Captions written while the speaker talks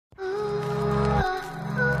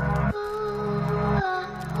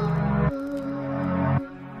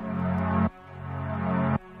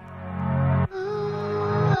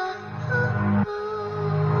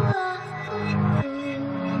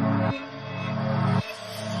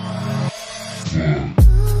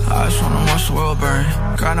burn.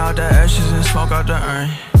 Grind out the ashes and smoke out the urn.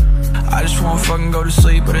 I just wanna fucking go to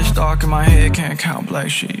sleep, but it's dark in my head, can't count black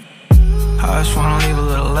sheep. I just wanna leave a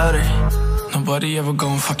little letter. Nobody ever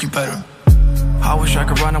gon' fuck you better. I wish I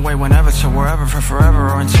could run away whenever to wherever for forever,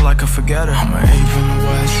 or until I could forget her. I'm an ape from the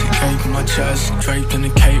west, ape in my chest, draped in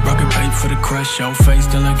the cape, rocket pape for the crest. Your face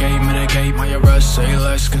delegate, mitigate my arrest, say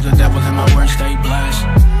less, cause the devil in my worst, stay blessed.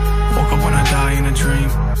 Woke up when I die in a dream.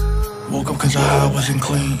 Woke up cause the high wasn't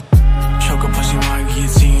clean. Choke a pussy my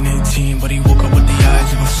guillotine, 18, but he woke up with the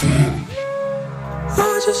eyes of a fiend.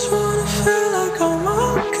 I just wanna feel like I'm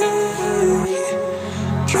okay.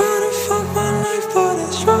 Try to fuck my life, but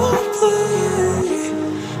it's roleplay.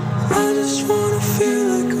 I just wanna feel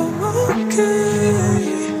like I'm okay.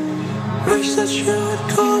 Wish that you would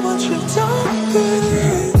call what you done,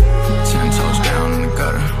 babe. 10 toes down in the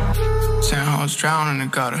gutter, 10 hoes drown in the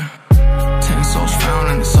gutter, 10 souls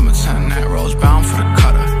found in the summer, 10 net rolls bound for the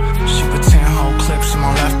cutter. She put 10 whole clips in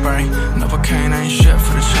my left brain. Novocaine ain't shit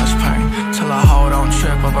for the chest pain. Till I hold on,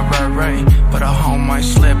 trip up a red rain, but a home might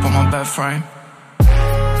slip on my bed frame.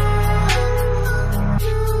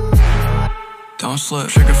 Don't slip,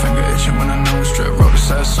 trigger finger itching when I nose drip. Wrote a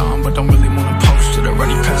sad song, but don't really wanna post it.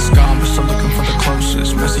 Already past gone, but still looking for the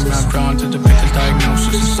closest. Messy map drawn to depict his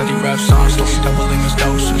diagnosis. Instead he raps songs, slowly doubling his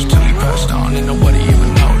doses, till he passed on and nobody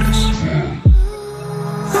even noticed.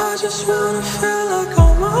 I just wanna feel like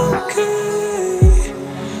I'm okay.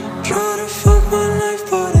 Try to fuck my life,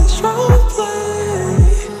 but it's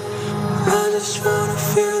roleplay. I just wanna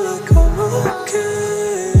feel like I'm okay.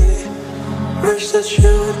 Wish that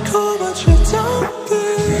you would call what you done,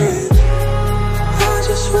 babe. I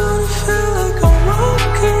just wanna feel like I'm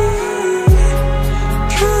okay.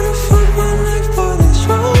 Try to fuck my life, but it's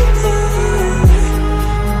roleplay.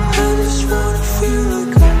 I just wanna feel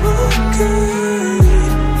like I'm okay.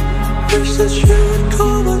 Wish that you would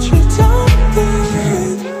call what you done,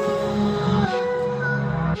 babe.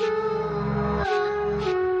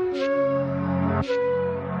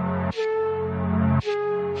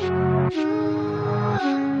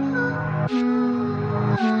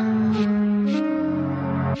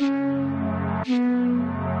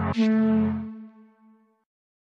 Mm-hmm.